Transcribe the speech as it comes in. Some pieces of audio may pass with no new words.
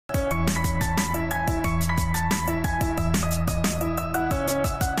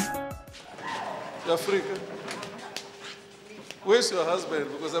Africa. Where's your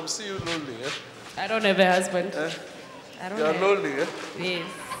husband? Because I'm seeing you lonely. Eh? I don't have a husband. Eh? I don't You're have. lonely. Eh? Yes.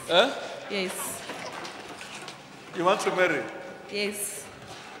 Eh? Yes. You want to marry? Yes.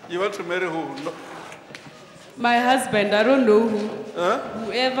 You want to marry who? No. My husband, I don't know who. Huh?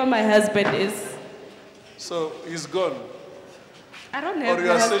 Whoever my husband is. So he's gone. I don't have Or you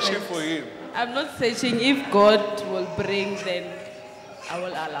a are husband. searching for him. I'm not searching. If God will bring, then I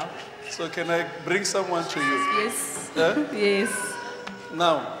will allow. So can I bring someone to you? Yes. Huh? Yes.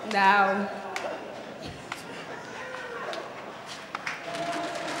 Now. Now.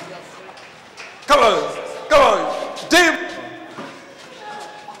 Come on. Come on. Deep.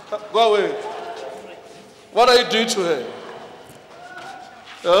 Go away. What are you doing to her?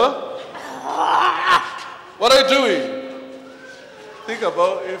 Huh? What are you doing? Think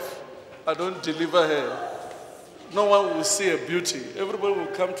about if I don't deliver her. No one will see her beauty. Everybody will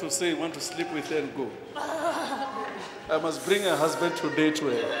come to say, want to sleep with her and go. I must bring a husband today to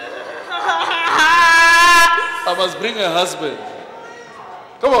her. I must bring a husband.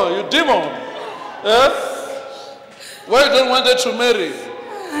 Come on, you demon. Huh? Why you don't want her to marry?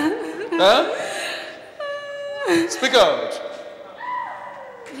 Huh? Speak out.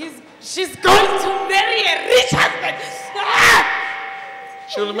 She's going to marry a rich husband.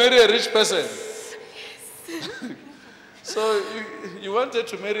 She will marry a rich person. So you want her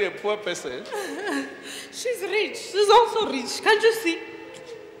to marry a poor person? She's rich. She's also rich. Can't you see?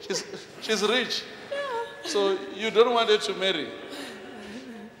 She's rich. So you don't want her to marry?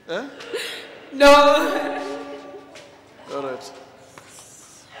 Huh? No. All right.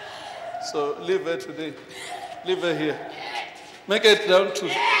 So leave her today. Leave her here. Make it down to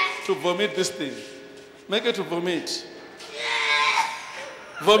vomit this thing. Make it to vomit.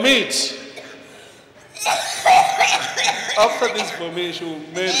 Vomit. After this vomit, she will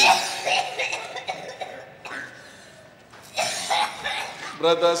marry.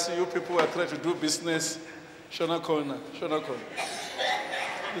 Brothers, you people are trying to do business. Shona corner.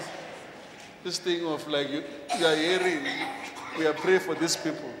 This thing of like you are hearing, we are praying for these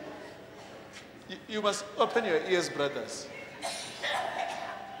people. You must open your ears, brothers.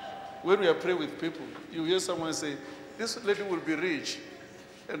 When we are praying with people, you hear someone say, this lady will be rich,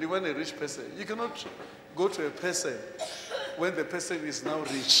 and you want a rich person. You cannot go to a person when the person is now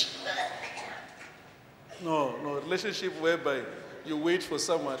rich. No, relationship whereby you wait for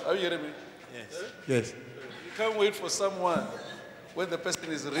someone. Are you hearing me? Yes. Yes. You can't wait for someone when the person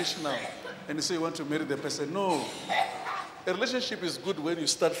is rich now, and you say you want to marry the person. No. A relationship is good when you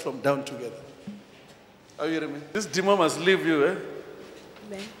start from down together. Are you hearing me? This demon must leave you, eh?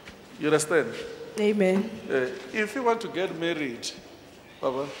 Amen. You understand? Amen. If you want to get married,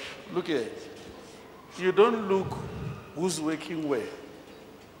 Baba, look here. You don't look who's working where.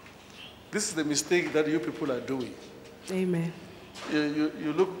 This is the mistake that you people are doing. Amen.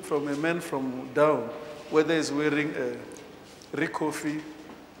 You look from a man from down, whether he's wearing a Ricoffee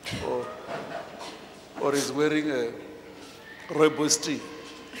or is wearing a Rooibos tea.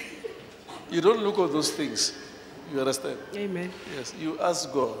 You don't look at those things. You understand? Amen. Yes. You ask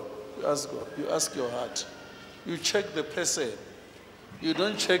God. You ask God. You ask your heart. You check the person. You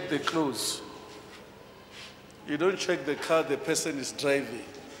don't check the clothes. You don't check the car the person is driving.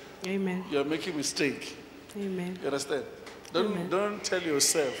 Amen. You are making a mistake. Amen. You understand? Amen. Don't tell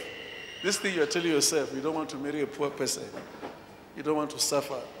yourself. This thing you are telling yourself, you don't want to marry a poor person. You don't want to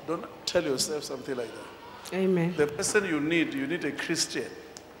suffer. Don't tell yourself something like that. Amen. The person you need a Christian.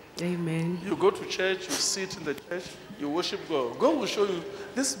 Amen. You go to church, you sit in the church, you worship God. God will show you,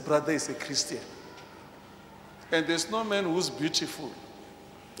 this brother is a Christian. And there's no man who's beautiful.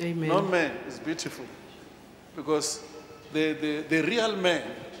 Amen. No man is beautiful. Because the real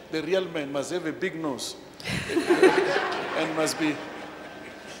man must have a big nose. And must be,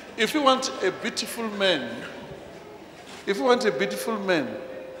 if you want a beautiful man,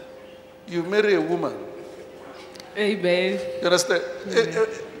 you marry a woman. Amen. You understand?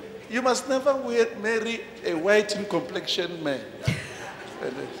 You must never marry a white in complexion man.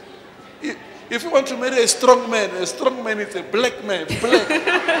 If you want to marry a strong man is a black man. Black.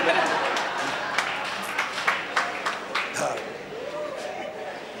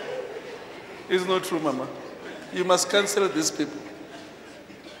 It's not true, Mama. You must cancel these people.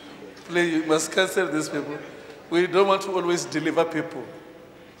 Please, you must cancel these people. We don't want to always deliver people.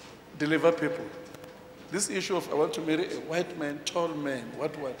 Deliver people. This issue of I want to marry a white man, tall man,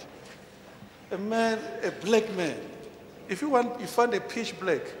 what? A man, a black man. If you find a pitch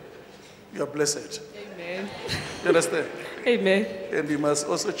black, you are blessed. Amen. You understand? Amen. And you must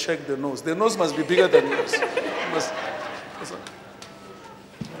also check the nose. The nose must be bigger than yours.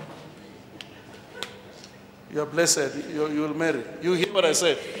 You are blessed. You will marry. You hear what I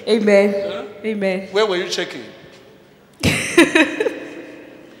said? Amen. Huh? Amen. Where were you checking?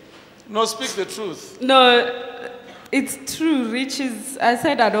 No, speak the truth. No, it's true. Riches. I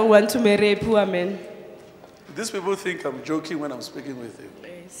said I don't want to marry a poor man. These people think I'm joking when I'm speaking with you.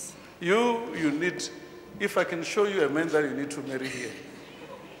 Yes. You need, if I can show you a man that you need to marry here.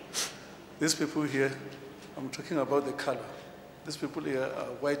 These people here, I'm talking about the color. These people here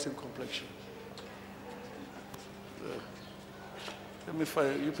are white in complexion. Let me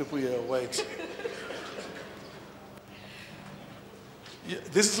find you people here are white. Yeah,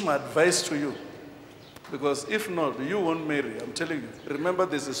 this is my advice to you. Because if not, you won't marry. I'm telling you. Remember,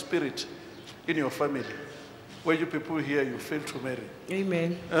 there's a spirit in your family where you people here, you fail to marry.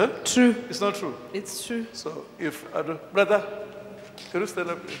 Amen. Huh? True. It's not true. It's true. So if I don't, brother, can you stand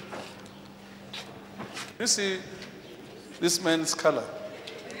up here? You see this man's color?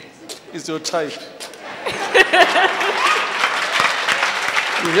 Is your type.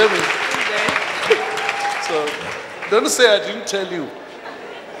 You hear me? So don't say I didn't tell you.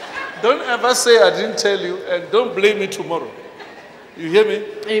 Don't ever say I didn't tell you, and don't blame me tomorrow. You hear me?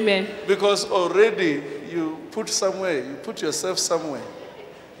 Amen. Because already you put somewhere, you put yourself somewhere,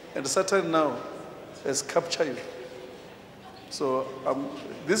 and Satan now has captured you. So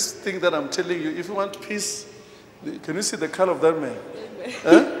this thing that I'm telling you, if you want peace, can you see the color of that man?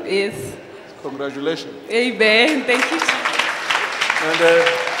 Huh? Yes. Congratulations. Amen. Thank you.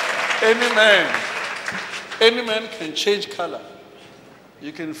 And any man can change color.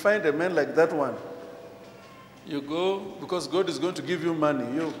 You can find a man like that one. You go, because God is going to give you money.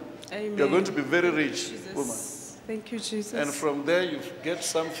 You're going to be very rich, Jesus. woman. Thank you, Jesus. And from there, you get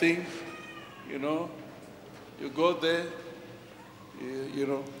something, you go there,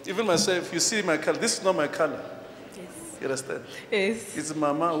 Even myself, you see my color. This is not my color. Yes. You understand? Yes. It's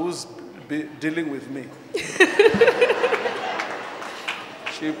Mama who's dealing with me.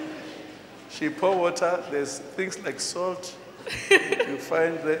 She pour water. There's things like salt. You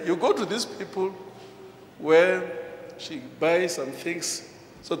find there. You go to these people where she buys some things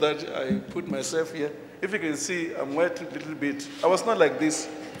so that I put myself here. If you can see, I'm white a little bit. I was not like this.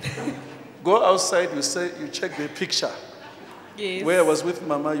 Go outside, you check the picture. Yes. Where I was with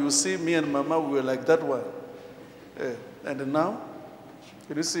Mama, you see me and Mama, we were like that one. And now,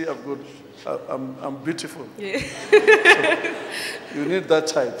 you see, I'm beautiful. Yeah. So you need that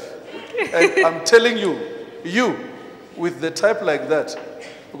type. And I'm telling you, with the type like that,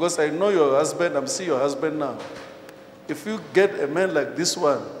 because I know your husband, I'm seeing your husband now. If you get a man like this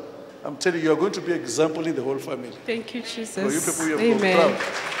one, I'm telling you, you're going to be an example in the whole family. Thank you, Jesus. So you people, you're Amen. proud.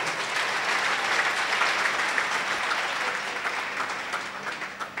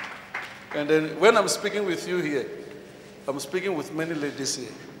 And then when I'm speaking with you here, I'm speaking with many ladies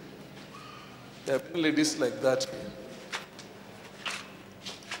here. There are many ladies like that.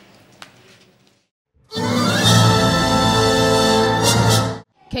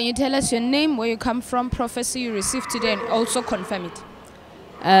 Can you tell us your name, where you come from, prophecy you received today, and also confirm it?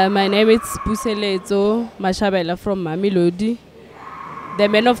 My name is Puselezo Mashabela from Mamelodi. The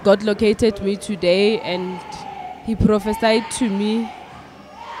man of God located me today and he prophesied to me.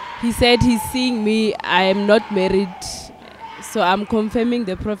 He said he's seeing me, I am not married. So I'm confirming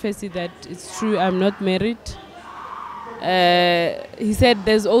the prophecy that it's true, I'm not married. He said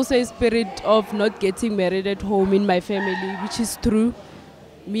there's also a spirit of not getting married at home in my family, which is true.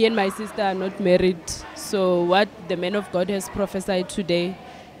 Me and my sister are not married. So what the man of God has prophesied today,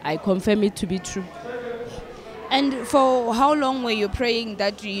 I confirm it to be true. And for how long were you praying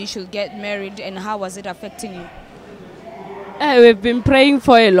that you should get married, and how was it affecting you? We've been praying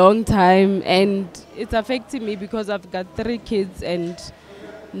for a long time, and it's affecting me because I've got 3 kids, and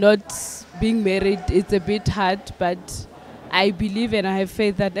not being married, it's a bit hard, but I believe and I have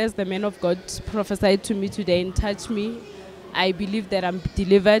faith that as the man of God prophesied to me today and touched me, I believe that I'm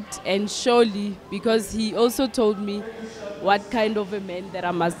delivered, and surely, because he also told me what kind of a man that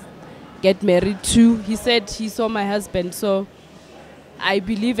I must get married to. He said he saw my husband, so I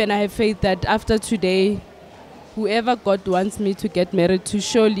believe and I have faith that after today, whoever God wants me to get married to,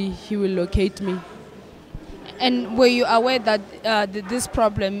 surely he will locate me. And were you aware that this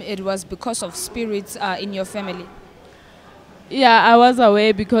problem, it was because of spirits in your family? Yeah, I was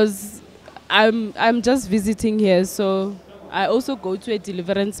aware because I'm just visiting here, so I also go to a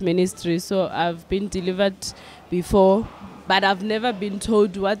deliverance ministry, so I've been delivered before, but I've never been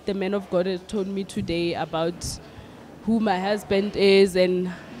told what the man of God has told me today about who my husband is,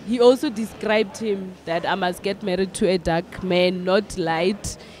 and he also described him that I must get married to a dark man, not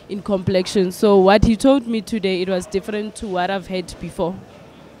light in complexion. So what he told me today, it was different to what I've heard before.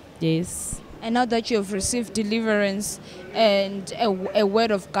 Yes. And now that you've received deliverance and a word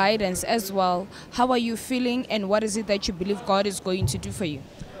of guidance as well, how are you feeling and what is it that you believe God is going to do for you?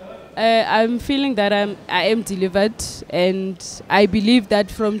 I'm feeling that I am delivered, and I believe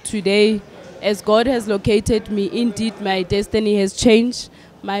that from today, as God has located me, indeed my destiny has changed.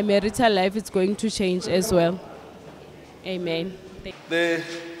 My marital life is going to change as well. Amen.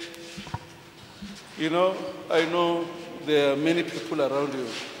 I know there are many people around you.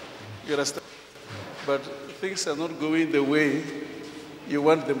 You understand? But things are not going the way you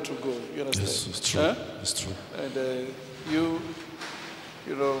want them to go. You understand? Yes, it's true. Huh? It's true. And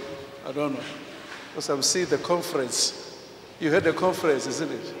I don't know. Because I'm seeing the conference. You had a conference,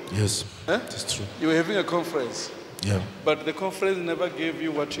 isn't it? Yes, Huh? it's true. You were having a conference. Yeah, But the conference never gave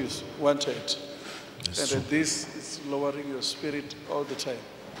you what you wanted. it's And true. this is lowering your spirit all the time.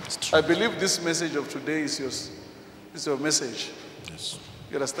 It's true. I believe this message of today is your message. Yes.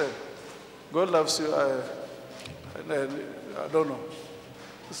 You understand? God loves you. I don't know.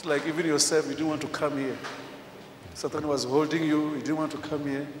 It's like even yourself, you didn't want to come here. Satan was holding you. You didn't want to come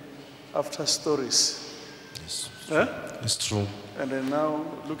here after stories. Yes. Huh? It's true. And then now,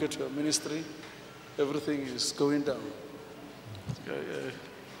 look at your ministry. Everything is going down.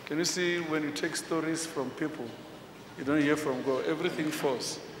 Can you see when you take stories from people, you don't hear from God, everything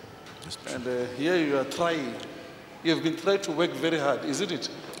falls. It's true. And here you are trying. You have been trying to work very hard, isn't it?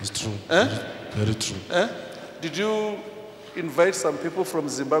 It's true. Huh? Very true. Huh? Did you invite some people from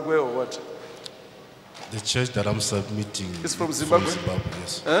Zimbabwe or what? The church that I'm submitting It's from Zimbabwe?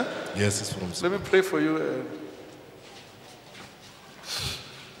 Yes. Huh? Yes, it's from Zimbabwe. Let me pray for you.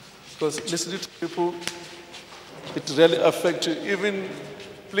 Because listening to people, it really affects you. Even,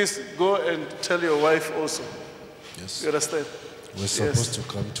 please go and tell your wife also. Yes. You understand? We're supposed to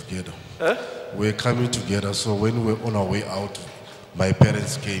come together. Huh? We're coming together. So when we were on our way out, my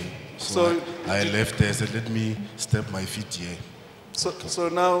parents came. So I left there. I said, let me step my feet here. So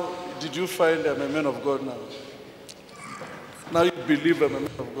now, did you find I'm a man of God now? Now you believe I'm a man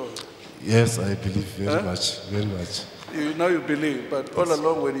of God. Yes, I believe very much. Very much. Now you believe, but all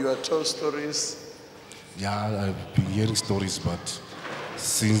along when you are told stories. Yeah, I've been hearing stories, but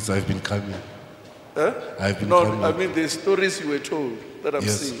since I've been coming, I've been No, coming. I mean the stories you were told that I'm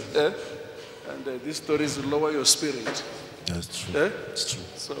Yes. seeing. And these stories will lower your spirit. That's true. It's true.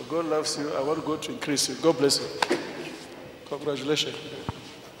 So God loves you. I want God to increase you. God bless you. Congratulations.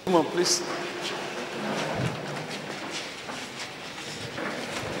 Come on, please.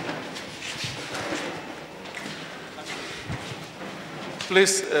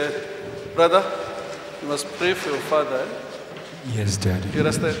 Please, brother, you must pray for your father. Yes, Daddy. You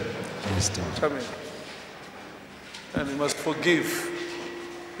understand? Yes, Daddy. Come in. And you must forgive.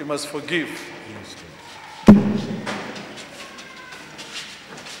 You must forgive. Yes, Daddy.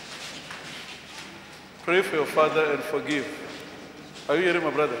 Pray for your father and forgive. Are you hearing, my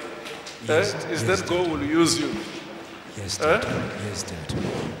brother? Yes, Is yes, that God will use you? Yes, Daddy. Yes, Daddy.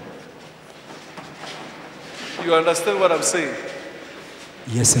 You understand what I'm saying?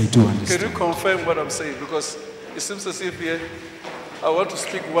 Yes, I do Can understand. you confirm what I'm saying? Because it seems as if here, I want to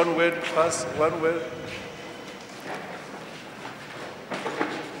speak one word, pass one word.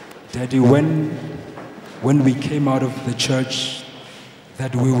 Daddy, when we came out of the church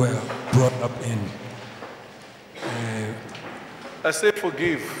that we were brought up in, I say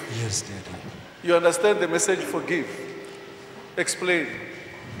forgive. yes, Daddy. You understand the message forgive? Explain.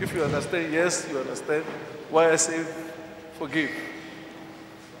 If you understand, yes, you understand why I say forgive.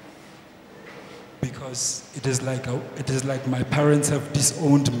 Because it is like my parents have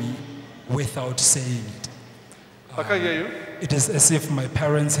disowned me without saying it. I can hear you. It is as if my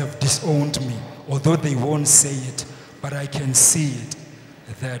parents have disowned me, although they won't say it, but I can see it,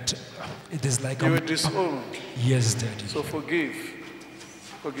 that it is like You were disowned. Yes, Daddy. So forgive.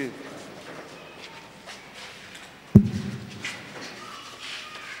 Forgive.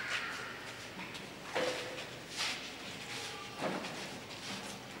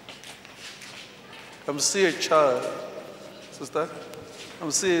 I'm seeing a child. Sister?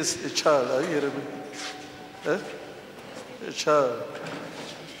 I'm seeing a child. Are you hearing me? A child.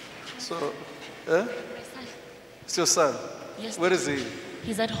 So, it's your son. Yes. Where is he?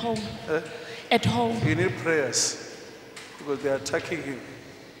 He's at home. At home. You need prayers because they are attacking him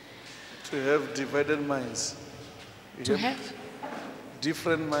to have divided minds. You To have?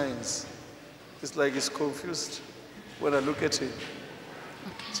 different minds. It's like he's confused when I look at him.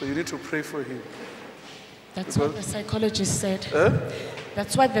 So you need to pray for him. That's what the psychologist said. Eh?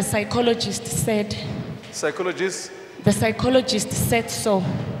 That's what the psychologist said. Psychologists, The psychologist said so.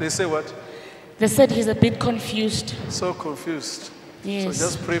 they say what? They said he's a bit confused. So confused. Yes. So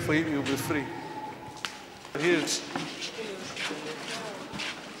just pray for him, you'll be free. Healed.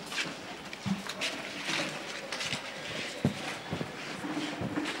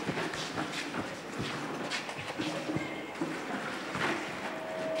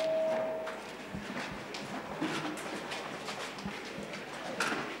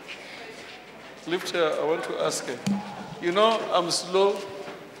 Lift her, I want to ask her. You know, I'm slow,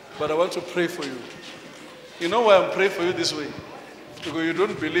 but I want to pray for you. You know why I'm praying for you this way? Because you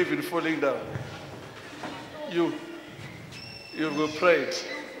don't believe in falling down. You will pray it.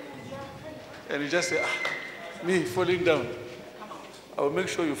 And you just say, me falling down. I will make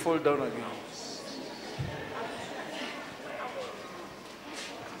sure you fall down again.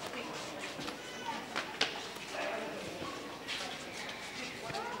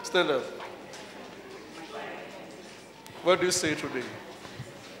 Stand up. What do you say today?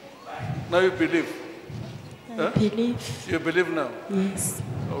 Now you believe. I believe. You believe now? Yes.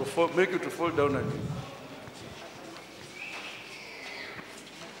 I will make you to fall down again.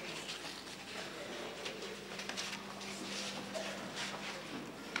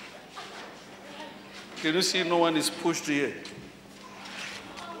 Can you see no one is pushed here?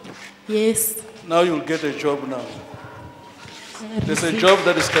 Yes. Now you'll get a job now. There's a job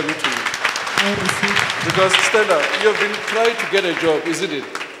that is coming to you. I receive. Because Stella, you have been trying to get a job, isn't it?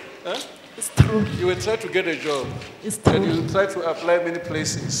 Huh? It's true. You will try to get a job. It's true. And you try to apply many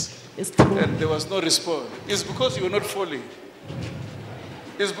places. It's true. And there was no response. It's because you were not falling.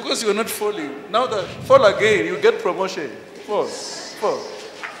 It's because you were not falling. Now that fall again, you get promotion. Fall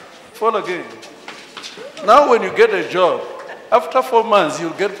again. Now when you get a job, after 4 months,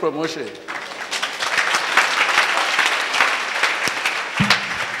 you'll get promotion.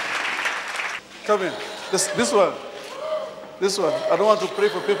 Come here. This one. I don't want to pray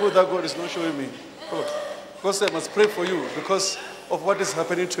for people that God is not showing me. God said I must pray for you because of what is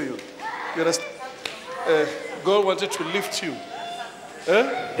happening to you. You understand? God wanted to lift you.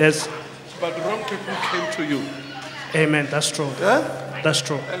 Yes. But wrong people came to you. Amen. That's true. That's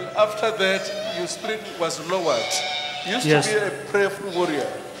true. And after that, your spirit was lowered. You used Yes. to be a prayerful warrior.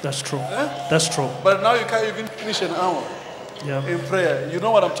 That's true. That's true. But now you can't even finish an hour Yeah. in prayer. You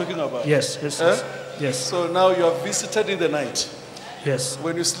know what I'm talking about? Yes. Yes. Yes. So now you are visited in the night. Yes.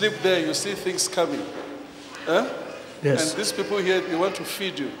 When you sleep there, you see things coming. And Yes. these people here, they want to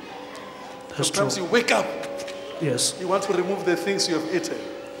feed you. That's Sometimes true. you wake up, Yes. you want to remove the things you have eaten.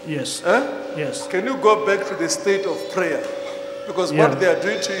 Yes. Yes. Can you go back to the state of prayer? Because Yeah. what they are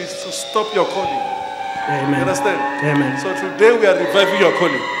doing to you is to stop your calling. Amen. You understand? Amen. So today we are reviving your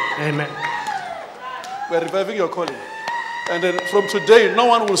calling. Amen. We are reviving your calling. And then from today, no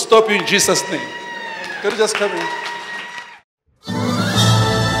one will stop you in Jesus' name. Can you just come in?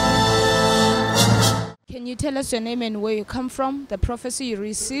 Can you tell us your name and where you come from, the prophecy you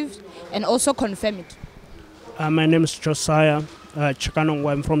received, and also confirm it? My name is Josiah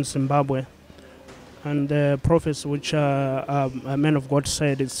Chikanongwa. I'm from Zimbabwe. And the prophecy which a man of God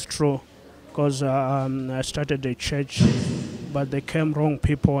said is true. Because I started a church, but they came wrong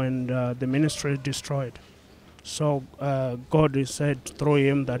people and the ministry destroyed. So God has said through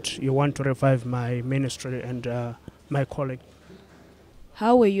him that you want to revive my ministry and my calling.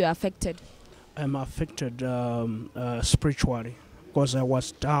 How were you affected? I'm affected spiritually because I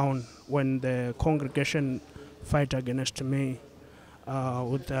was down when the congregation fight against me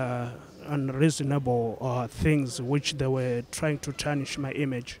with unreasonable things which they were trying to tarnish my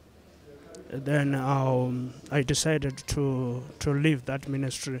image. Then I decided to leave that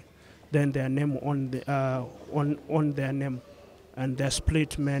ministry. Then their name on their name, and they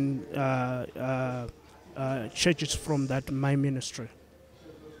split churches from that my ministry.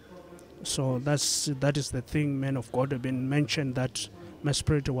 So that is the thing, men of God have been mentioned that my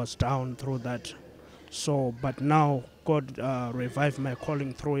spirit was down through that. So, but now God revived my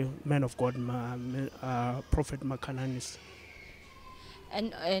calling through men of God, Prophet Makananisa.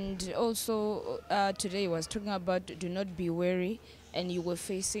 And also today was talking about do not be weary, and you were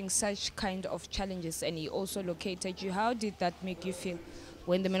facing such kind of challenges, and he also located you. How did that make you feel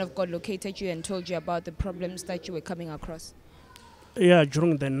when the man of God located you and told you about the problems that you were coming across? Yeah,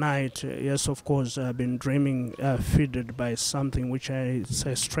 during the night, yes, of course, I've been dreaming, fed by something which I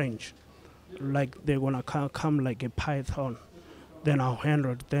say strange, like they're gonna come like a python. Then I'll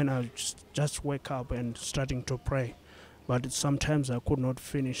handle it. Then I'll just wake up and starting to pray. But sometimes I could not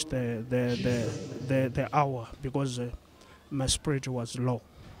finish the hour because my spirit was low,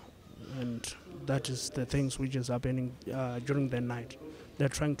 and that is the things which is happening during the night. They're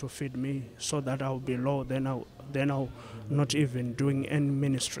trying to feed me so that I'll be low. Then I'll not even doing any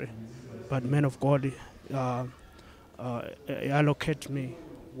ministry. But men of God allocate me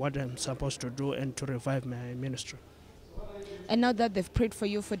what I'm supposed to do and to revive my ministry. And now that they've prayed for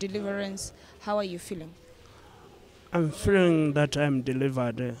you for deliverance, how are you feeling? I'm feeling that I'm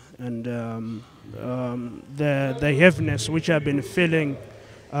delivered, and the heaviness which I've been feeling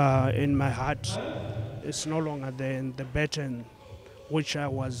in my heart is no longer there, and the burden which I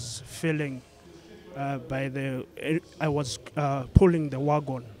was feeling I was pulling the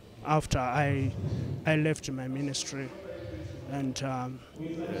wagon after I left my ministry, and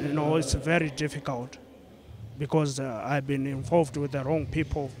it's very difficult because I've been involved with the wrong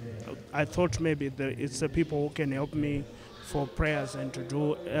people. I thought maybe it's the people who can help me for prayers and to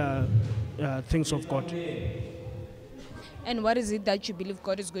do things of God. And what is it that you believe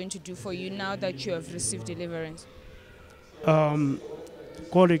God is going to do for you now that you have received deliverance?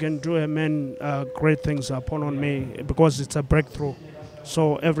 God can do great things upon me because it's a breakthrough.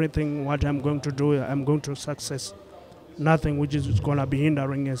 So everything what I'm going to do, I'm going to success. Nothing which is going to be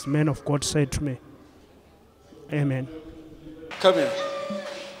hindering, as men of God said to me. Amen. Come here.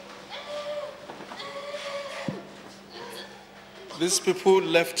 These people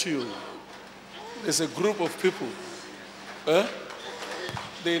left you. There's a group of people.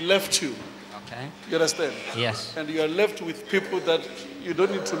 They left you. Okay. You understand? Yes. And you are left with people that you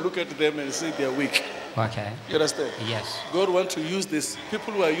don't need to look at them and say they are weak. Okay. You understand? Yes. God wants to use this.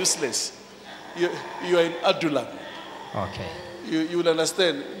 People who are useless. You are in Adulam. Okay. You will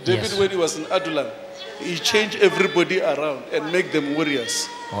understand. David, Yes. when he was in Adulam, he changed everybody around and make them warriors.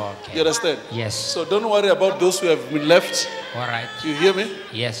 Okay. You understand? Yes. So don't worry about those who have been left. All right. You hear me?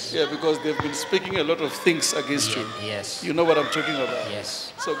 Yes. Yeah, because they've been speaking a lot of things against you. Yes. You know what I'm talking about.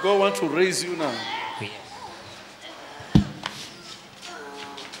 Yes. So God wants to raise you now. Yes.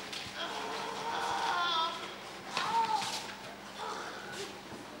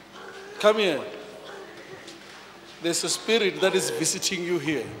 Come here. There's a spirit that is visiting you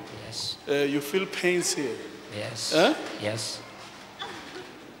here. Yes. You feel pains here. Yes. Huh? Yes.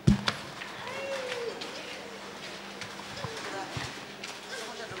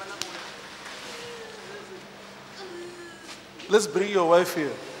 Let's bring your wife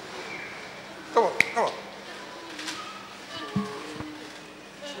here. Come on, come on.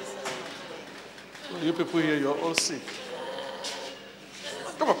 You people here, you're all sick.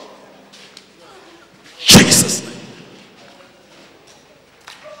 Come on.